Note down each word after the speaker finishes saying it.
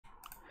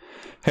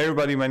Hey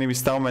everybody, my name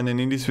is Talman, and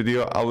in this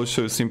video I will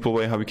show you a simple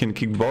way how you can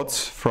kick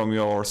bots from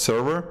your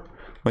server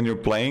when you're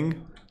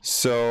playing.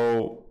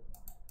 So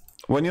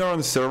when you're on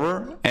the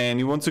server and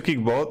you want to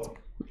kick bot,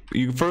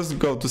 you first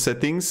go to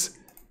settings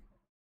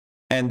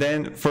and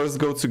then first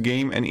go to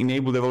game and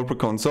enable developer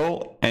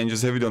console and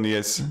just have it on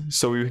yes.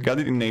 So we got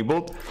it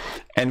enabled,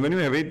 and when you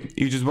have it,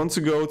 you just want to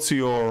go to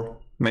your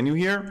menu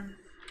here,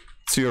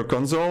 to your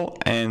console,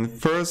 and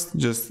first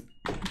just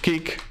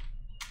kick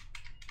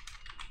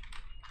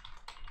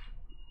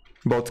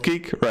bot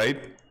kick, right?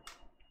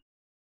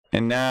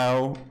 And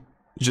now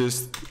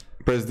just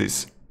press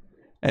this,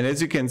 and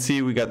as you can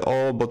see we got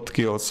all bot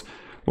kills.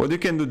 What you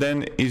can do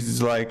then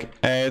is like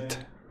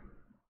add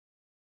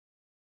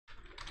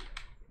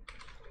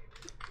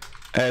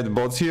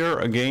bots here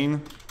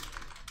again,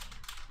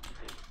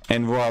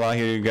 and voila,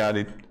 here you got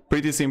it.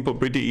 Pretty simple,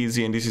 pretty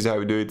easy, and this is how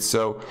you do it.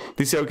 So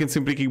this is how you can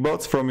simply kick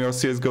bots from your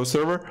CSGO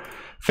server.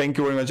 Thank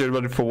you very much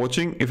everybody for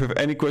watching. If you have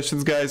any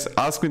questions, guys,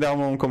 ask me down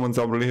below in comments.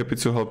 I'm really happy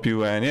to help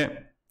you, and yeah,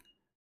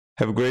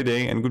 have a great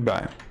day and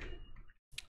goodbye.